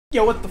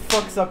Yo, what the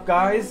fuck's up,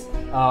 guys?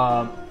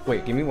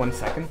 Wait, give me 1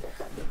 second.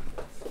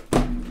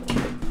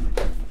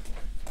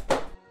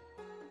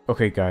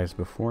 Okay, guys,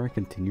 before I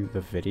continue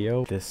the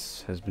video,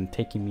 this has been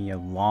taking me a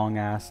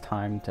long-ass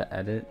time to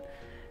edit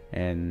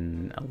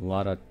and a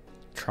lot of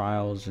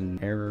trials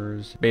and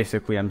errors.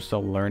 Basically, I'm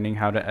still learning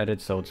how to edit,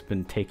 so it's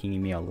been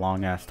taking me a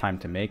long-ass time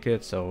to make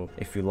it. So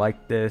if you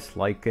like this,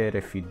 like it.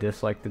 If you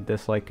dislike it,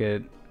 dislike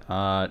it.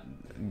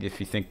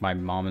 If you think my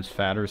mom is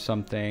fat or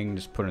something,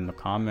 just put it in the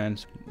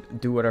comments.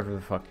 Do whatever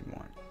the fuck you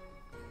want.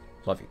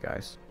 Love you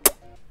guys.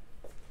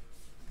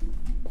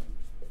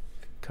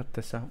 Cut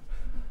this out.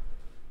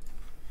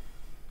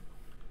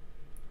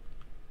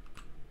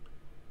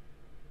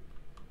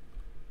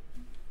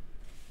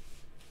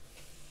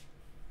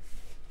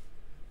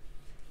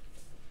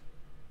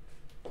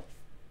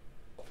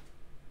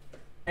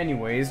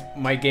 Anyways,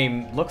 my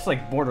game looks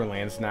like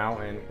Borderlands now,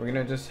 and we're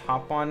gonna just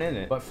hop on in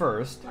it. But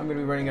first, I'm gonna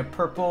be running a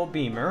purple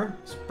beamer,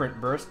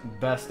 sprint burst,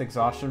 best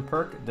exhaustion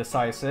perk,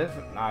 decisive.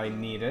 I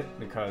need it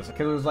because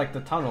killers like to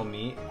tunnel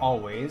me,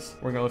 always.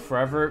 We're gonna live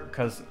forever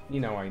because,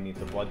 you know, I need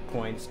the blood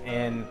points,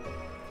 and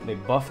they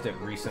buffed it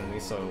recently,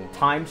 so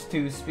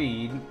 ×2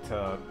 speed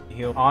to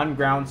heal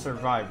on-ground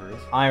survivors.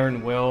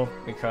 Iron Will,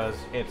 because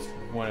it's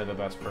one of the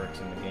best perks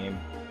in the game.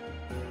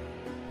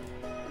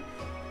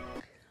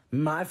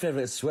 My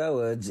favourite swear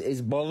words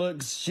is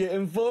bollocks, shit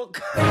and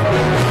fuck.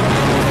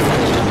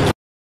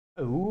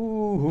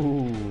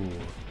 Ooh.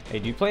 Hey,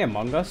 do you play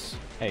Among Us?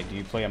 Hey, do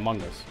you play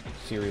Among Us?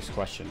 Serious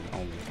question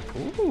only.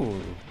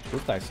 Ooh.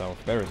 Prove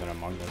thyself. Better than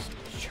Among Us.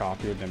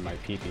 Choppier than my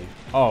peepee.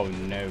 Oh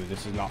no,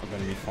 this is not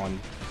gonna be fun.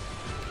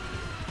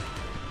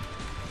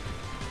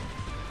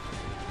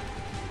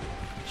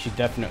 She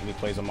definitely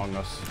plays Among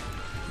Us.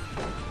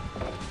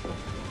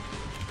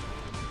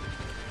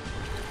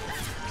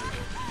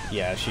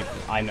 Yeah,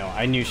 I know.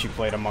 I knew she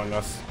played Among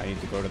Us. I need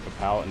to go to the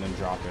pallet and then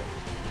drop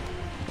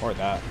it. Or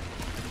that.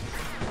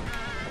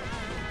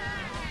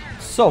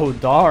 So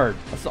dark.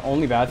 That's the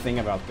only bad thing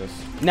about this.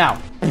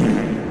 Now.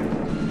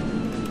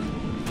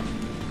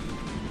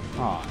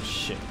 Aw,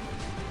 shit.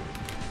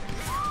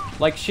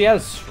 Like, she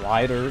has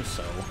Strider,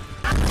 so.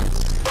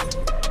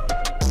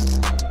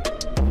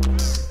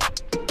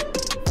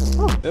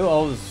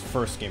 Oh, this is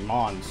first game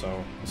on,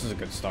 so this is a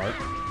good start.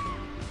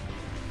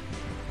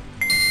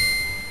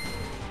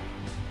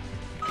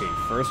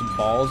 First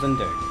balls and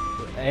dick.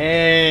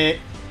 Hey.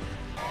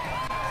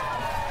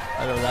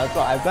 I know that's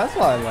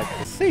why I like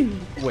to see.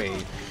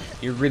 Wait,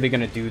 you're really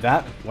gonna do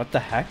that? What the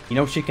heck? You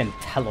know she can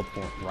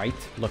teleport, right?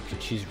 Look,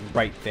 she's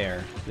right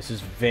there. This is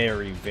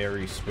very,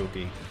 very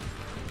spooky.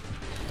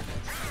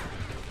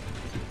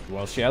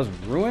 Well, she has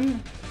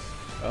Ruin.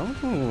 Oh,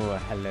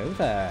 hello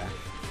there.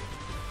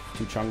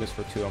 2 Chungus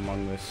for 2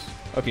 Among Us.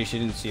 Okay, she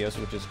didn't see us,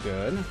 which is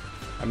good.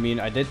 I mean,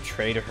 I did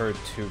trade her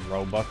 2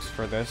 Robux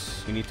for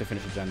this. We need to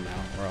finish the gen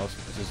now, or else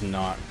this is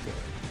not good.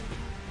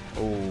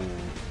 Oh.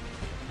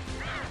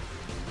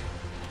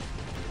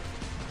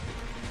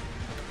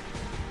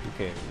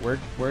 Okay,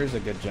 where is a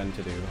good gen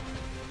to do?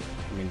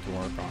 I mean, to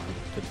work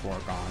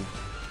on.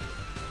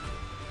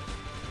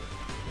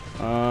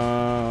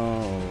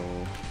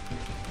 Oh.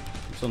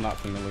 I'm still not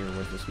familiar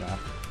with this map.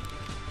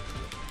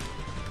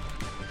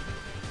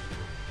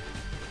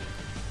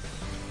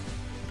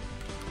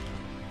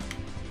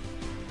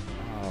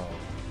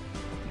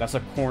 That's a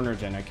corner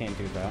gen. I can't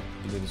do that.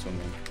 Do this one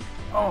then.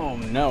 Oh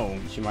no!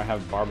 She might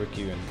have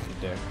barbecue and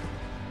dick.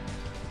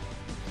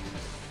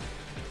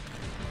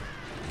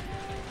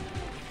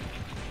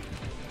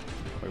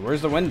 Wait,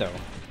 where's the window?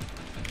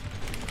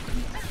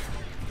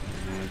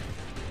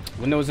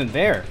 Window isn't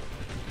there.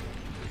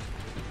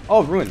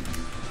 Oh, Ruin.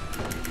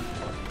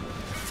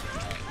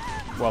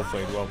 Well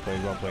played, well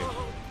played, well played.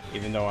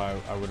 Even though I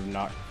would have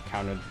not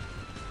counted.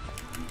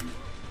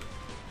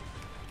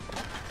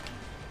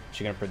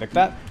 She gonna predict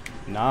that?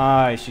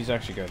 Nice, she's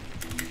actually good.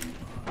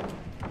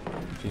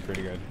 She's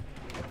pretty good.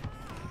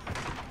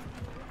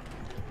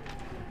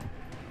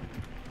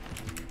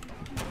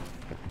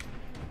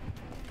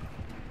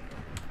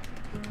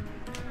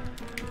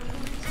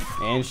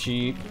 And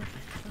she...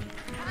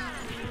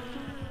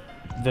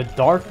 The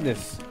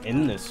darkness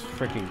in this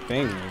freaking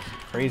thing is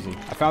crazy.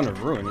 I found a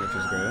Ruin, which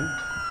is good.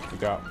 We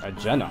got a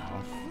gen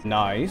off.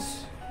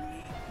 Nice.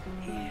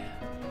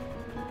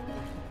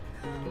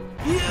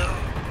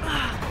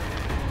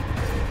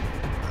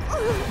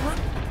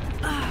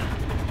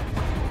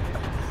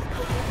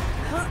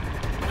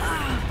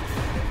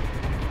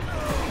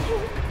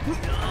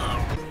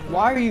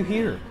 Why are you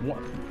here?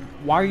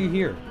 Why are you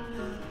here?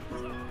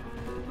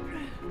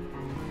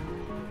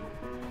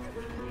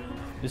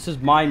 This is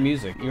my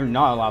music. You're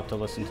not allowed to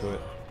listen to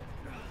it.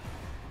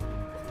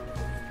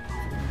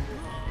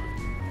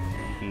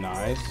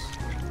 Nice.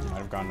 Might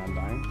have gotten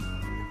undying.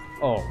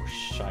 Oh,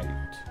 shite.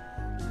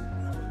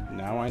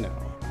 Now I know.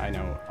 I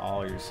know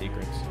all your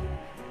secrets.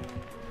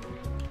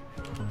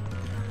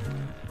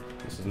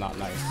 This is not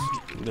nice.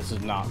 This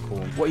is not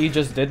cool. What you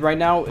just did right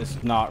now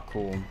is not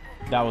cool.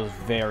 That was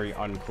very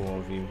uncool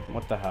of you.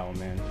 What the hell,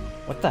 man?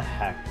 What the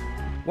heck?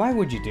 Why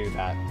would you do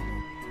that?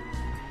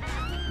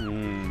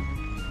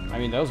 I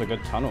mean, that was a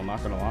good tunnel,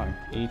 not gonna lie.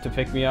 You need to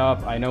pick me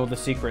up. I know the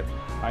secret.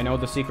 I know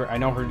the secret. I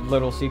know her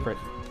little secret.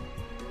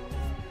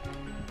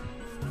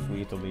 We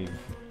need to leave.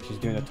 She's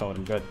doing the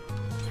totem. Good.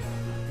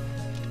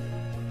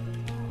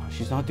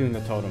 She's not doing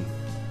the totem.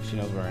 She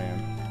knows where I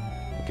am.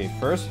 Okay,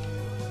 first,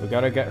 we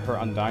gotta get her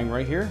Undying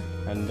right here,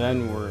 and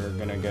then we're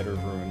gonna get her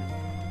Rune.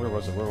 Where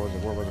was it? Where was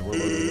it? Where was it? Where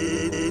was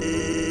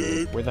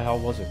it? Where the hell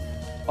was it?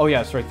 Oh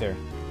yeah, it's right there.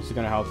 This is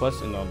gonna help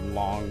us in the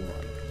long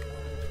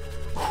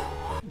run.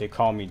 They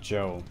call me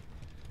Joe.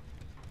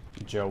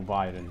 Joe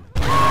Biden.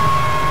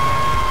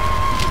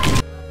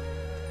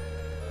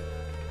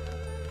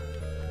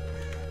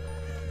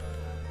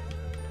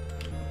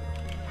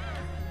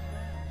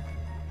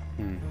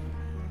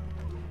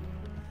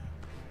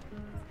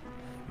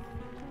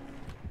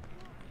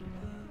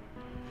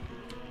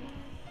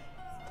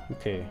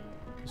 Okay,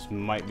 this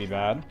might be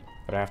bad,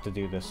 but I have to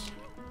do this.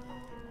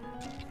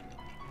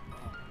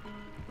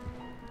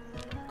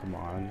 Come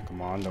on,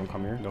 don't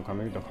come here, don't come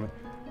here, don't come here.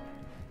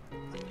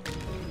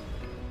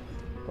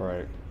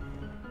 Alright.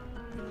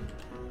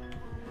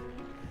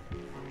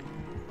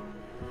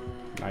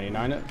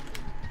 99 it?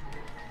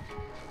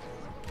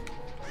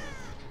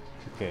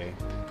 Okay.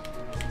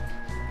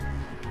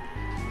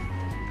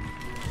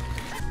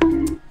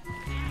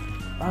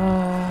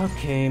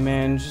 Okay,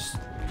 man, just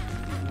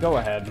go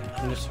ahead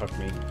and just hook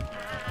me.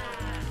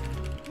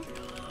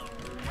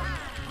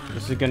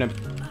 This is gonna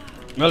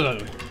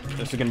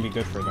be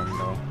good for them,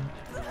 though.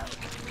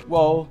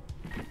 Well,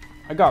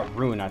 I got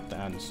Rune at the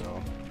end,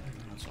 so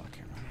that's all I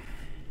care about.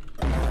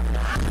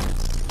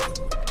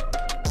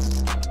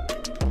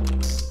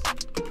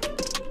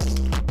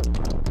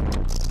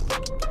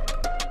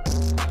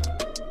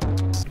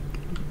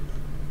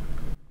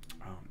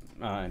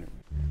 Anyway.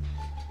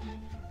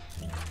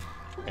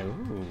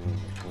 Ooh.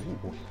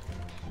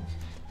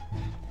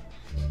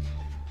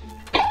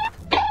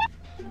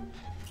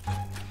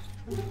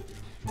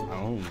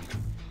 Oh.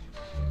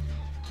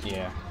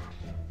 Yeah.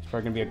 It's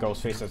probably gonna be a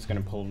ghost face that's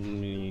gonna pull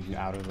me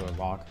out of the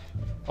lock.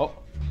 Oh!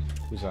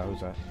 Who's that? Who's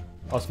that?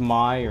 Oh, it's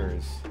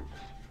Myers.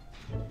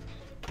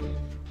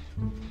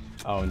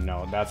 Oh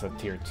no, that's a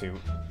tier 2.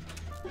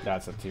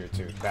 That's a tier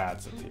 2.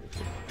 That's a tier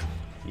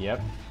 2.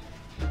 Yep.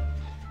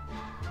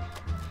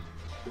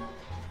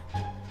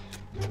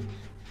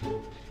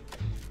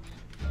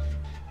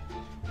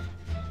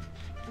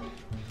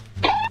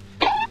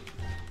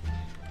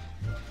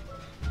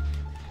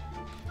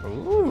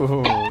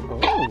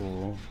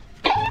 Ooh.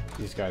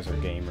 These guys are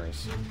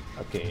gamers.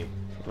 Okay,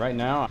 right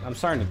now, I'm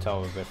starting to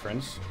tell the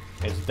difference.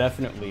 It's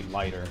definitely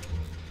lighter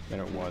than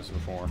it was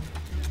before.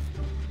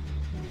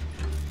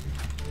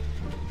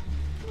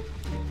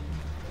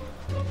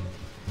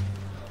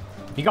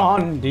 Be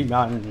gone,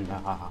 demon!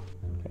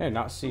 Can I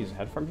not see his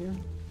head from here?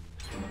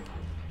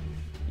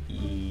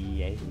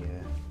 Yeah.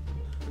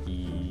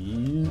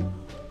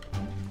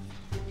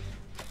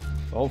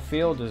 The whole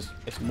field is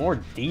more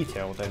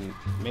detailed and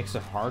makes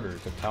it harder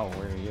to tell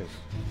where he is.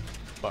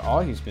 But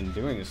all he's been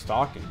doing is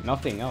stalking,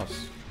 nothing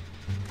else.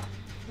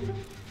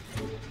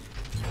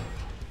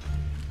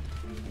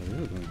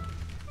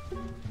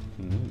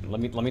 Let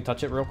me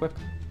touch it real quick.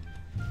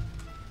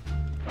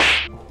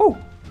 Oh!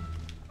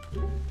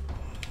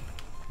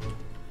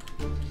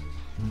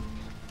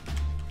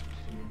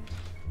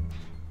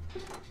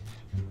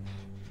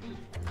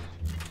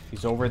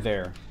 He's over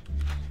there.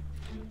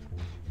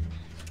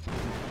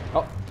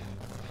 Oh!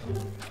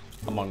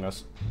 Among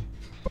Us.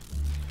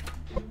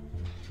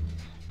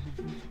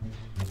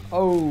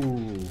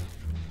 Oh!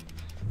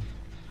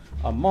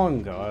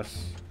 Among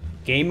Us?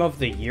 Game of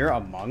the Year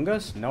Among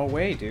Us? No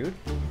way, dude.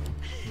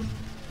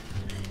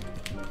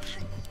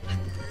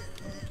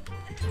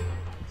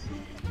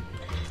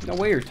 No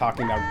way you're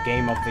talking about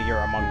Game of the Year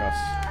Among Us.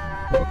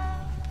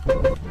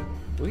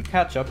 Will we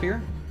catch up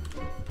here?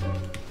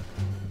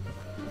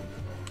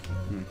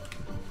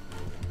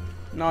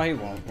 No, he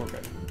won't. We're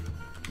good.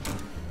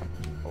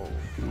 Oh,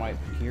 he might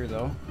be here,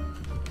 though.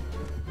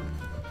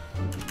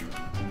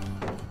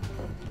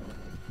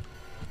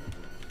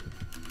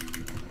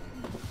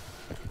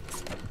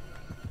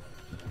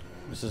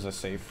 This is a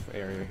safe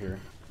area here.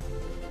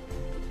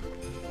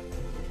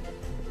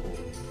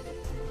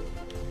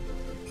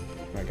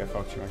 You might get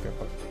fucked, you might get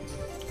fucked.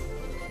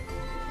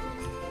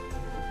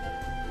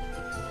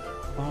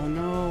 Oh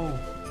no!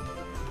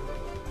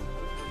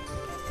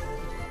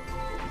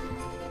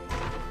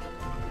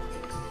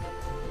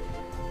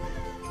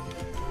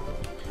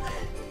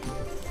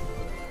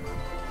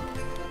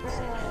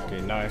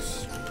 Okay,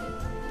 nice.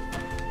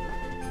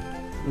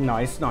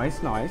 Nice,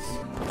 nice, nice.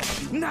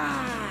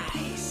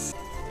 Nice!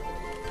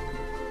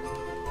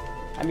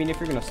 I mean, if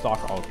you're gonna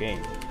stalk all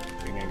game,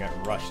 you're gonna get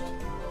rushed.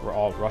 We're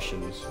all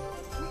Russians.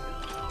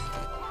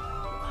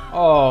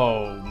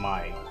 Oh,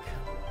 Mike.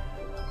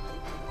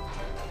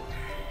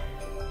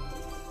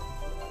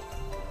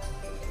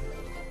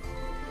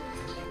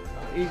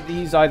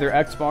 He's either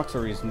Xbox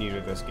or he's new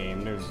to this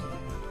game.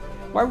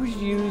 Why would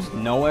you use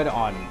Noed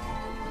on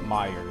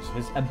Myers?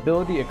 His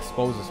ability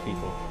exposes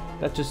people.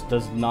 That just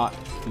does not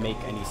make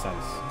any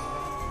sense.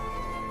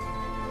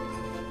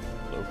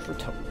 for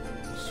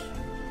totems.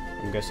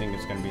 I'm guessing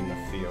it's gonna be in the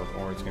field,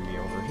 or it's gonna be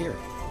over here.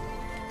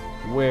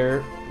 Where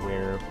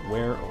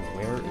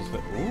is the...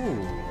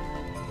 Ooh.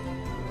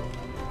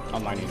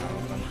 I'm 99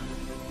 with them.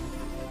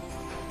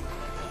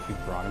 If we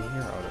brought him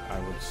here, I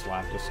would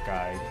slap this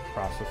guy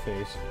across the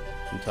face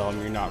and tell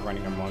him you're not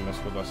running Among Us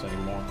with us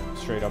anymore.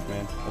 Straight up,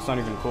 man. That's not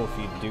even cool if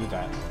you do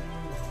that.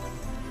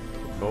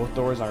 Both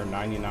doors are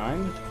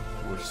 99.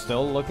 We're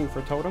still looking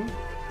for totem.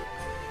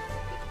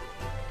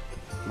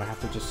 Might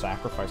have to just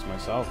sacrifice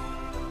myself.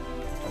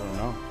 I don't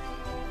know.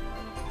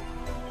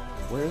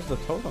 Where is the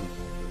totem?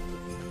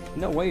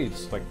 No way,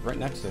 it's like right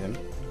next to him.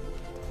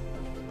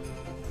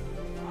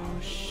 Oh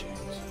shit.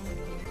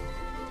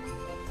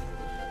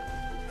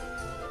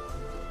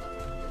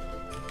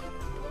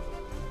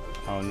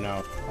 Oh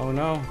no. Oh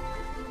no.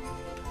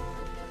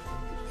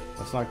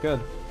 That's not good.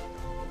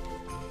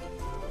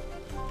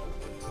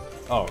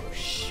 Oh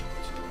shit.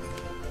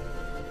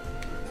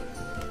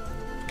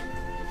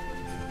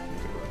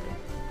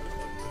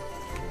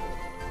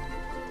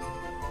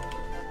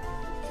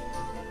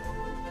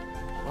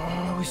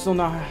 Oh, we still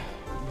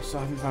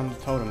haven't found the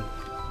totem.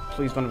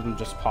 Please, one of them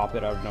just pop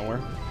it out of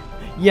nowhere.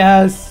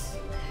 Yes!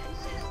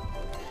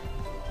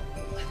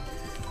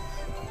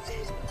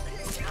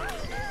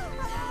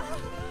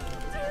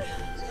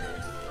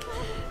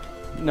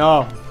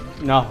 No.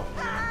 No.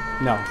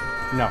 No.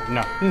 No.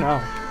 No.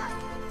 No.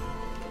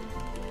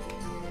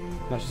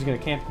 No, she's gonna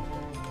camp.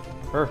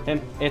 Her,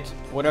 him, it,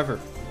 whatever.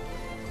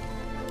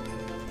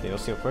 Okay,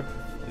 let's see real quick,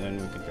 and then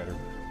we can get her.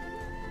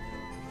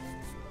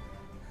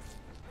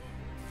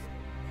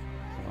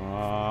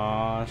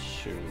 Aw,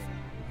 shoot.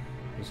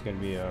 This is gonna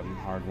be a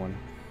hard one.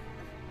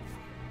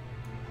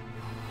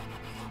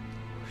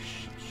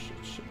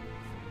 Shit.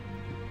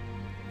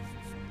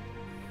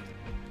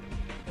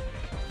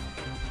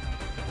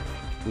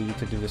 We need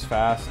to do this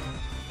fast.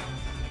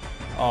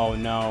 Oh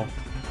no.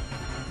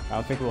 I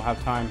don't think we'll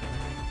have time.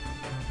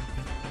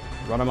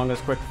 Run Among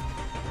Us quick.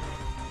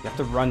 You have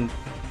to run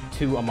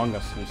to Among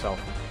Us himself.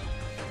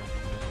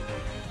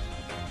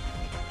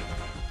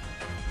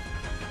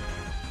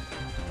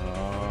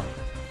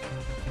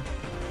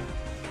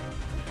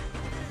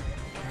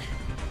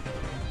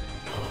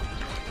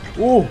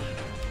 Ooh!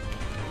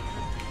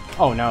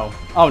 Oh no.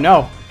 Oh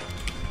no!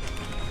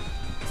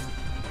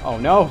 Oh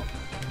no!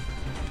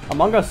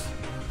 Among Us!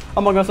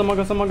 Among Us, Among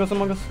Us, Among Us,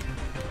 Among Us!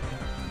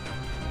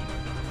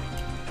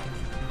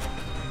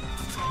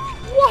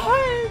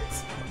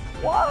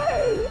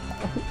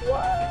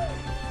 What?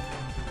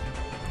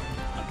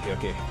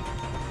 Okay.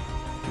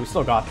 We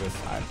still got this.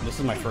 This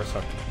is my first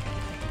hook.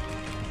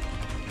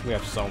 We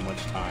have so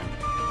much time.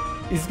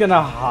 He's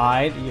gonna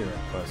hide. You're a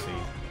pussy.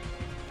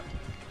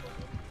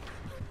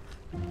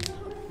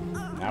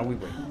 Now we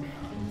wait.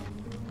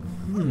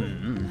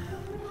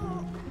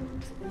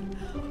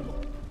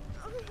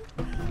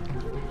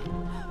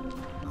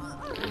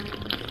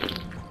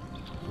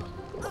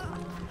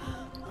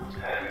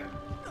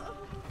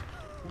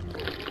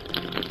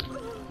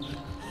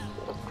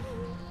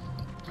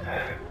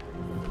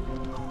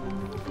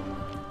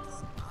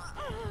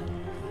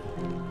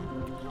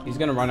 He's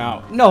gonna run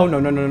out. No.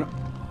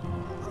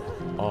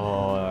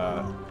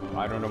 Oh,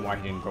 I don't know why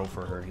he didn't go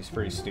for her. He's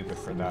pretty stupid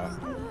for that.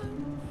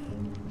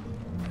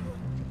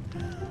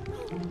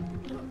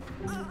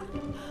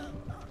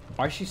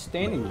 Why is she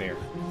standing there?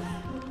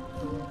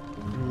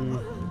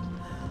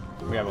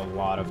 We have a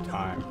lot of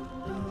time.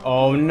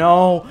 Oh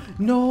no!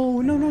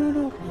 No!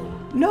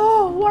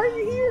 No! Why are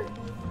you here?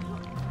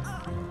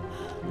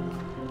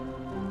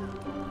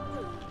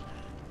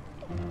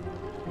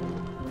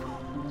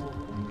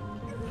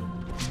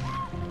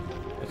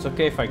 It's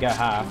okay if I get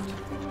halved.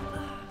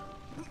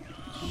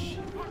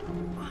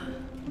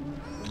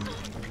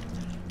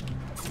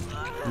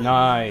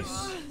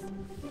 Nice.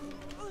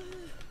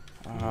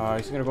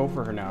 He's gonna go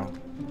for her now.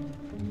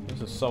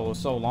 This is so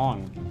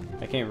long.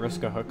 I can't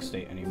risk a hook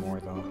state anymore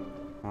though.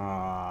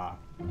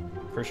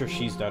 Pretty sure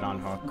she's dead on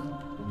hook.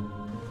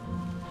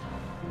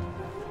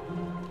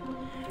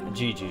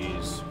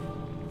 GG's.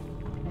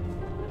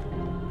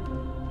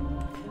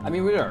 I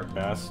mean, we did our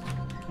best.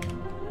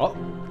 Oh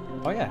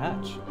yeah,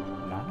 hatch.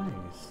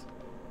 Nice.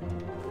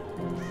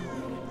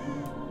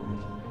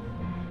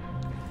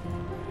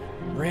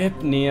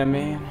 Rip, Nia,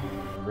 man.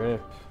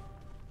 Rip.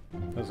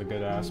 That was a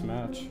good ass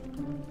match.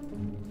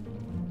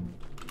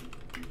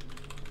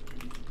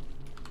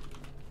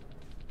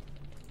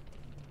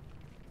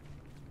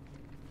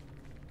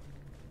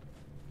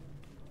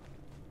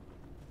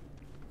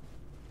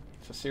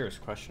 It's a serious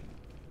question.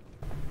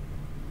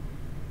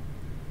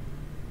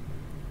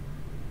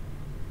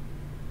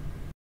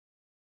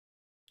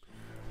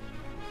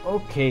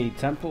 Okay,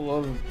 Temple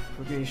of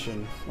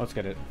Purgation. Let's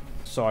get it.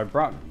 So I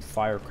brought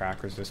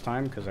firecrackers this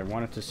time because I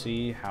wanted to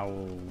see how it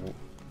will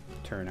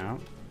turn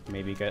out.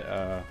 Maybe get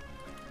a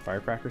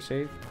firecracker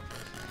save.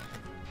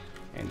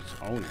 And it's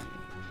owning.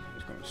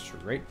 It's going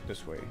straight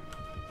this way.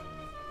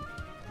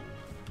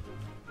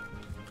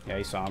 Yeah,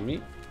 he saw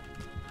me.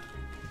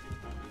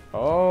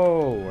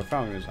 Oh, I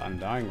found his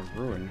Undying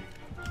Ruin.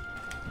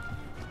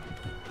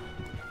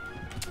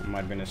 might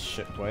have been a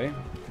shit play.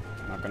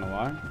 Not gonna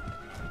lie.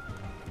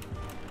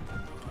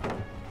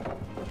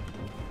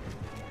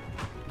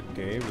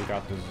 Okay, we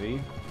got the Z.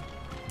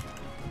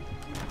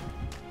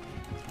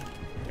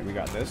 And we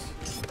got this.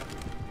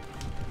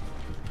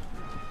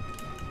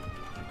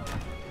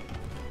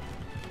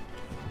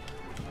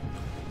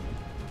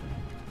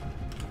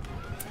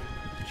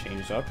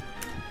 Change up.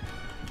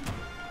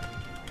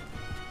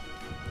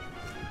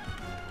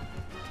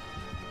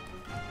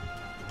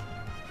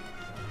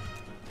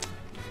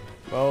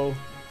 Well,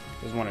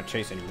 doesn't want to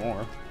chase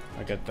anymore.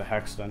 I get the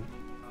hex then.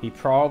 He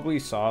probably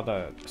saw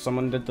that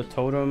someone did the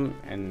totem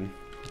and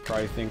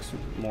probably thinks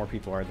more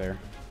people are there.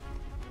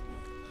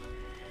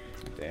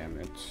 Damn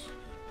it.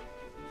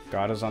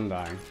 God is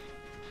undying.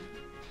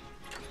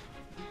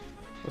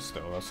 But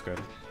still, that's good.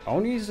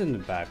 Oni's in the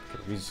back.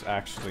 He's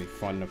actually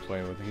fun to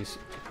play with.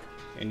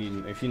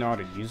 If you know how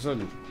to use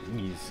him,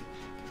 he's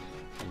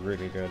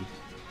really good.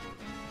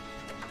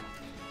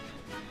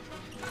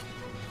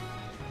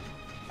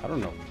 I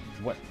don't know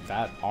what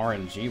that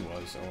RNG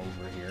was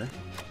over here.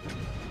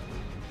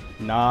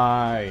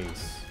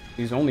 Nice.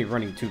 He's only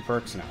running 2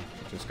 perks now,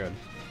 which is good.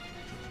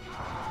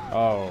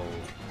 Oh,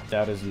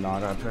 that is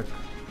not epic.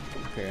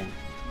 Okay.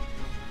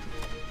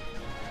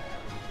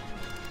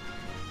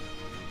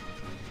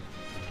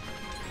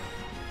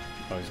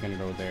 Oh, he's gonna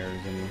go there,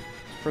 isn't he?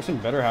 This person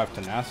better have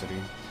tenacity.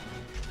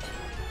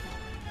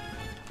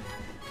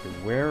 Okay,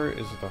 where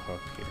is the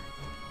hook here?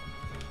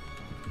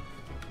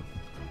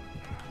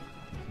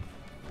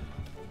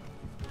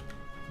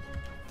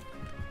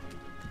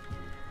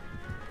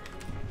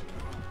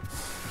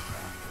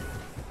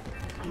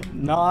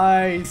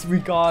 Nice! We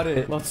got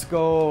it! Let's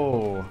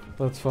go!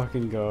 Let's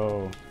fucking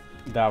go.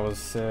 That was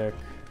sick.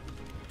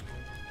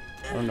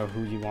 I don't know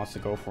who he wants to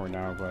go for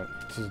now, but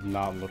this is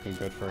not looking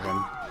good for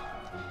him.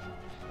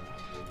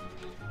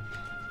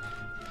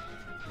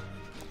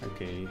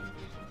 Okay.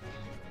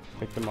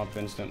 Picked him up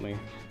instantly.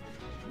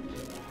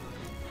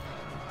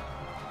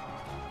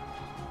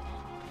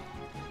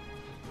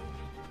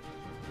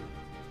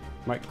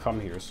 Might come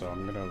here, so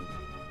I'm gonna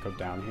go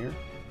down here.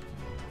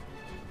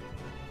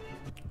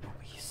 Oh,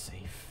 he's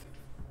safe.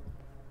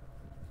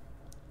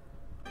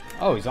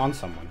 Oh, he's on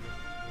someone.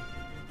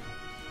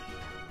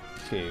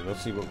 Okay,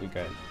 let's see what we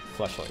get.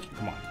 Flashlight,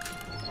 come on.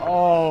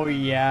 Oh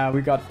yeah,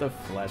 we got the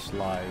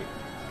flashlight.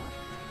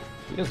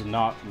 He does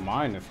not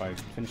mind if I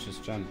finish this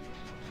gen.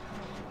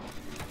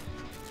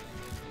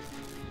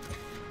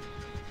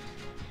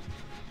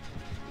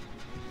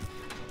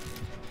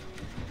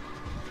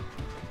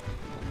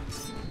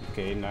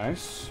 Okay,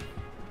 nice.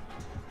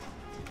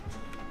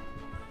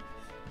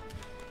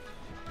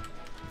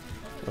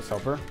 Let's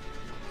help her.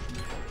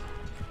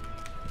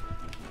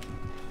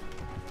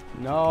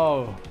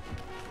 No.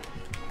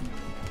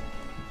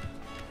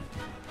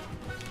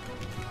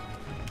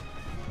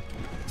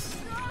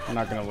 I'm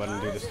not gonna let him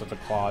do this with the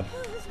quad.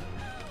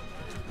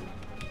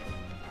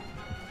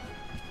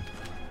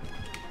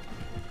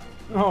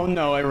 Oh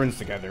no, everyone's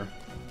together.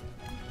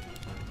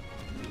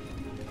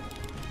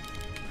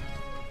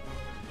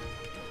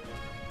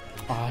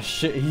 Ah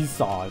shit, he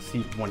saw us.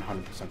 He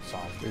 100% saw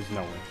us. There's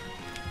no way.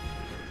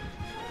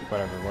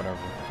 Whatever, whatever.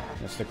 I'm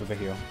gonna stick with the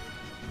heal.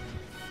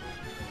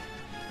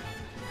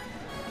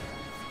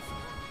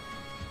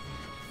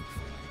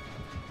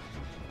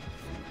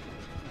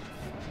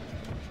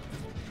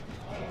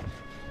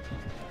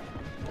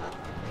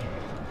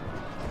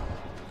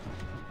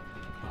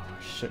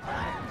 Shit.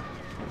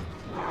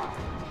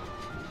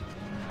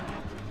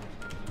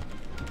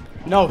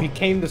 No, he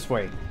came this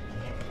way.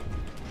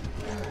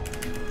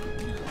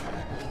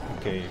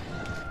 Okay.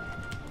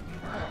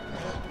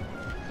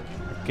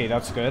 Okay,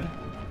 that's good.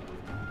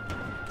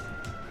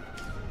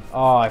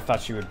 Oh, I thought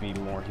she would be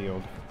more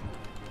healed.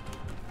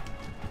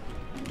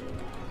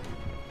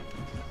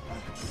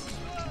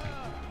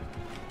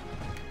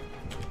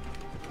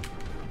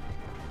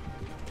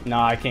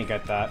 Nah, I can't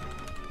get that.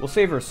 We'll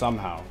save her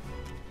somehow.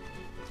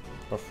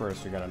 But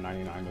first, we gotta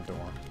 99 the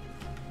door.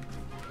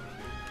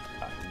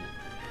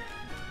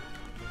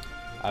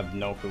 I have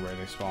no clue where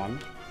they spawn.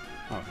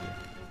 Oh, dear.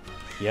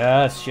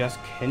 Yes, she has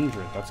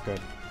Kindred. That's good.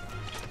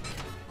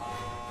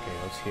 Okay,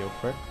 let's heal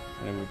quick.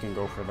 And then we can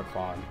go for the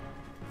quad.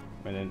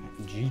 And then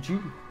GG.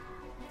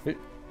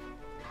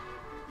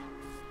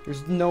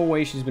 There's no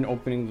way she's been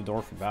opening the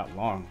door for that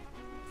long.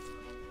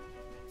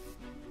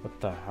 What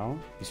the hell?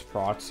 He's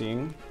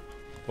proxying.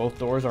 Both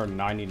doors are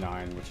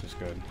 99, which is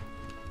good.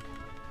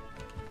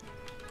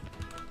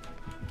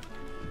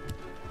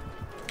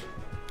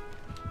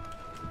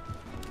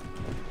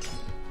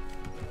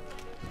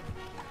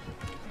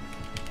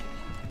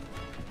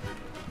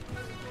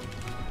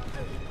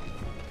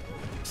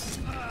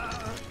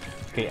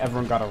 Okay,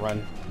 everyone gotta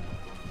run.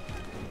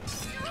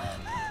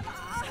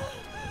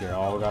 You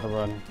all gotta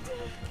run.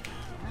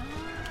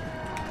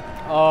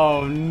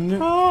 Oh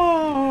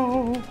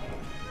no!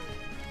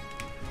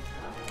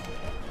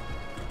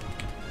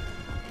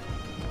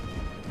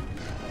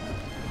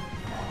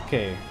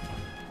 Okay.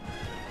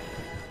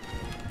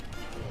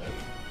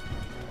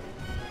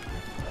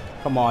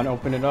 Come on,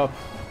 open it up.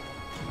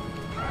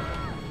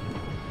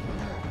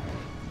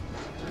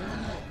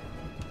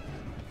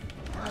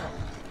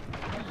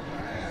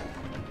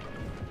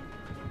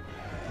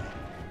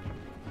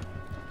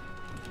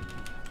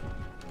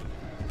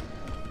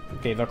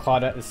 Okay, the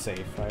Claudette is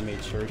safe. I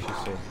made sure she's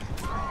safe.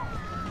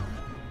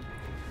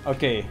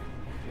 Okay,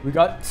 we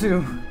got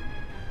 2.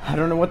 I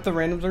don't know what the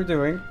randoms are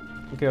doing.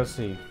 Okay, let's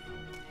see.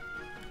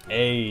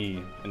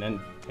 Hey, and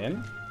then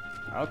him?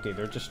 Okay,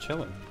 they're just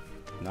chilling.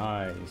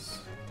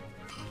 Nice.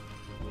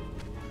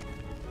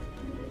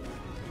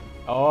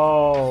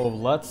 Oh,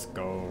 let's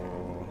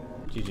go.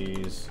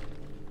 GG's.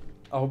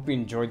 I hope you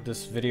enjoyed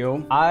this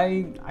video.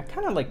 I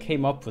kind of like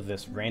came up with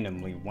this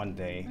randomly one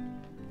day.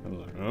 I was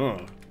like,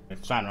 oh,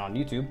 it's not on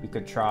YouTube. We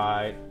could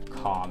try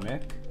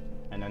comic,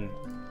 and then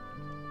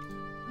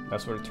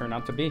that's what it turned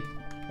out to be.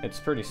 It's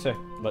pretty sick,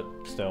 but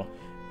still,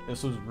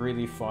 this was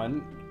really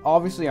fun.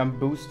 Obviously, I'm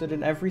boosted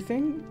and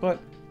everything, but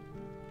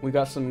we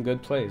got some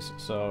good plays.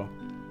 So,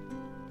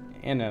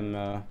 and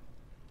then,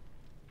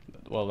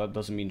 well, that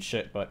doesn't mean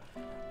shit, but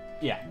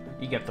yeah,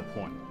 you get the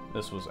point.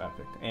 This was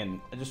epic. And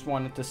I just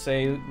wanted to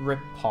say, rip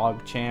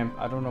PogChamp.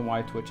 I don't know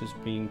why Twitch is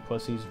being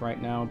pussies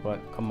right now, but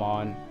come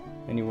on.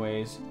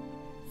 Anyways,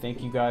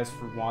 thank you guys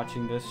for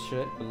watching this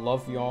shit. I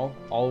love y'all.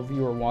 All of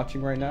you are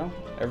watching right now.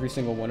 Every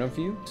single one of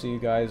you. See you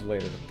guys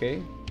later,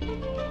 okay?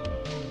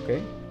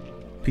 Okay?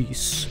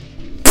 Peace.